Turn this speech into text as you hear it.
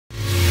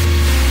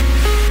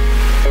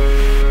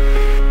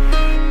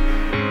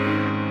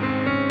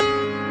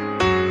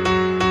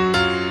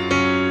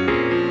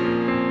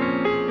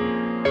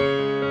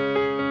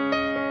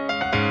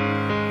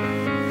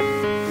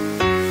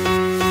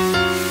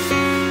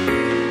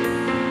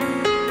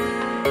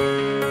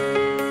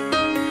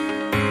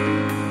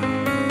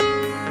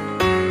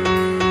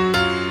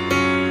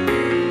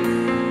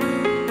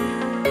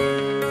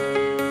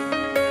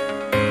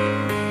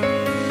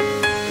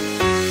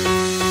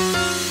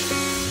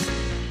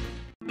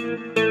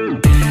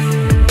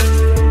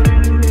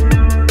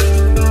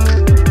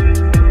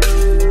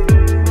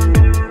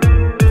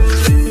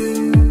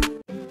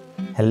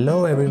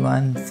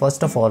everyone.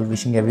 First of all,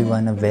 wishing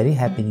everyone a very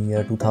happy new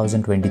year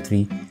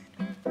 2023.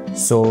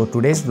 So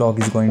today's vlog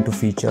is going to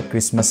feature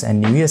Christmas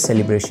and New Year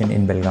celebration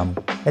in Belgaum.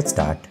 Let's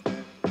start.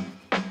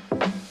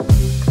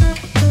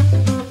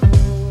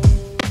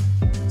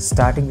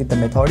 Starting with the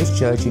Methodist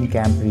Church in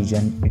Camp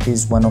region, it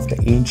is one of the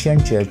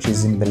ancient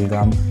churches in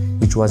Belgaum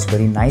which was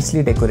very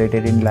nicely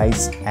decorated in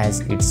lights as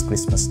it's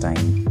Christmas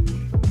time.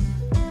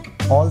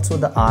 Also,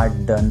 the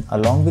art done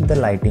along with the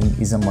lighting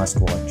is a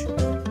must watch.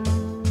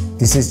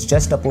 This is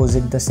just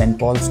opposite the St.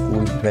 Paul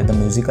School where the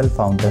musical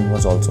fountain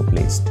was also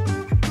placed.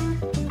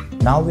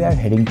 Now we are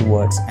heading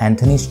towards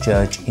Anthony's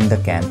Church in the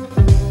camp.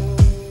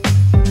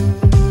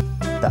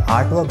 The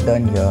artwork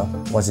done here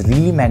was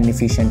really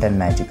magnificent and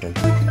magical.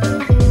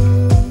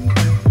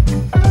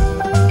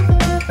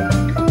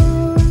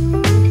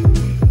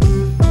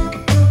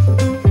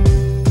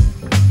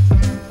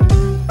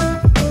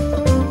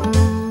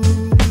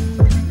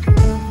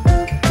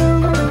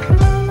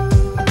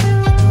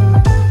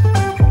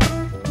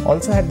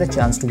 Also had the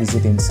chance to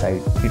visit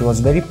inside. It was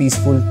very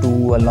peaceful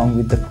too, along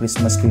with the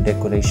Christmas tree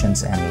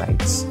decorations and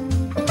lights.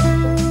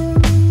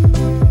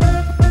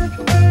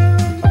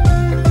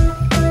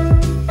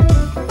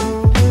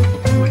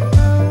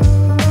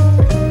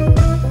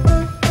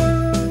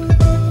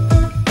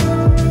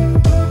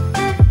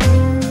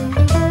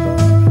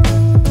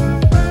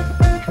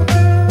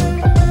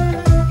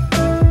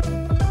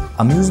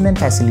 Amusement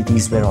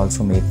facilities were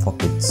also made for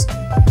kids.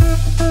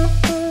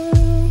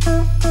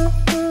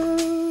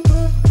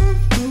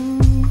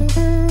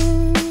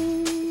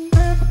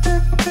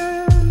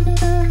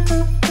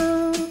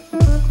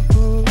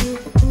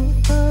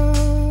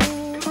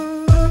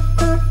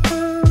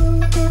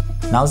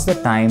 Now's the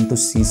time to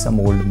see some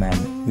old men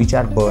which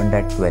are burned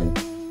at 12.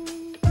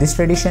 This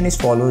tradition is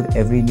followed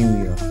every New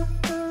Year.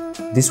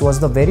 This was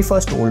the very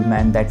first old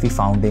man that we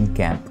found in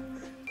camp.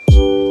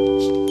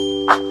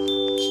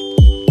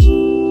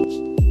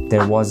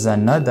 There was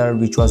another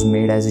which was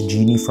made as a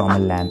genie from a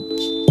lamp.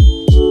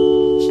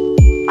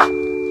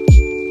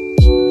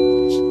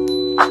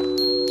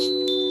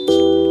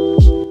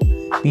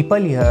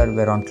 People here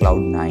were on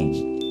cloud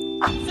 9.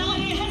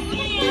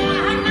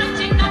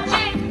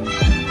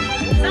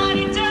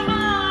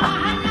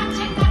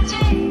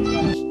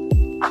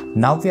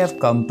 Now we have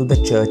come to the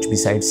church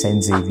beside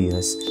St.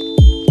 Xavier's.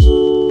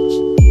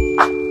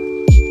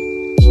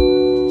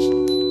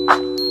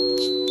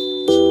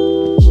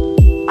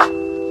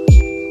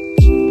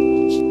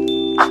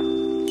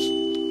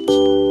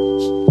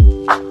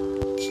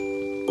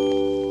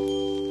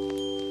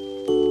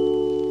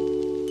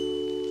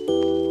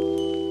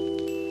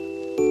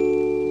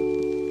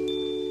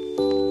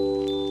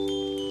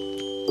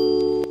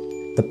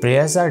 The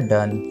prayers are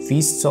done,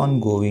 feasts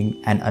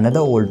ongoing, and another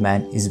old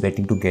man is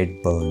waiting to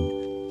get burned.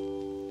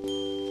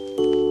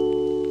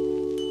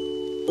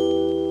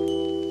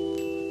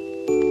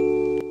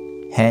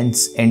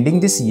 Hence, ending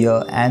this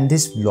year and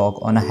this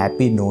vlog on a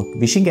happy note,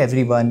 wishing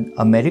everyone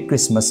a Merry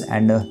Christmas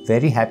and a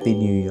very Happy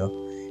New Year.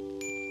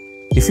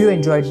 If you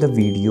enjoyed the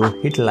video,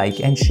 hit like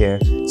and share,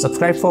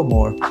 subscribe for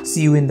more.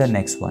 See you in the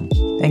next one.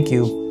 Thank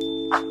you.